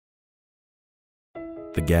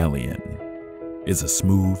The Galleon is a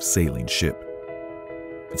smooth sailing ship.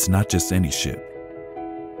 It's not just any ship.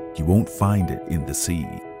 You won't find it in the sea.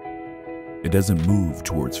 It doesn't move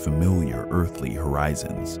towards familiar earthly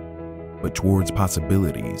horizons, but towards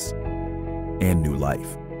possibilities and new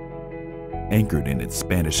life. Anchored in its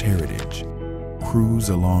Spanish heritage, cruise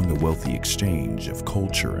along a wealthy exchange of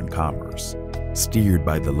culture and commerce, steered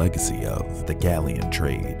by the legacy of the Galleon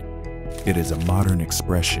trade. It is a modern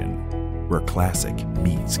expression where classic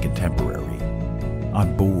meets contemporary.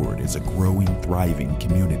 On board is a growing, thriving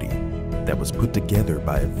community that was put together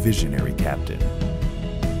by a visionary captain.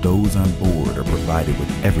 Those on board are provided with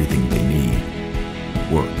everything they need: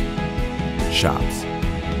 work, shops,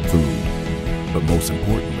 food, but most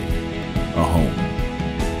importantly, a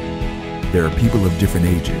home. There are people of different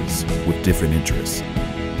ages with different interests,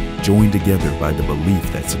 joined together by the belief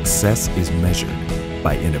that success is measured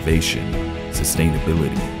by innovation,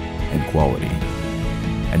 sustainability, and quality,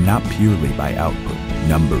 and not purely by output,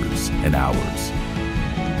 numbers, and hours.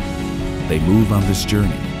 They move on this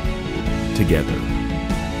journey together.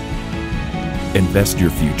 Invest your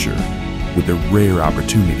future with the rare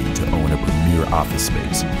opportunity to own a premier office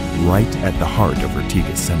space right at the heart of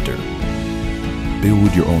Ortigas Center.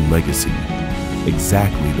 Build your own legacy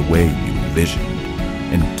exactly the way you envisioned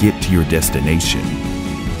and get to your destination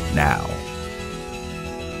now.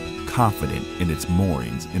 Confident in its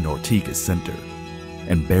moorings in Ortigas Center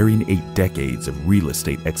and bearing 8 decades of real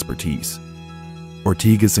estate expertise,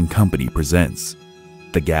 Ortigas & Company presents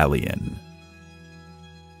The Galleon.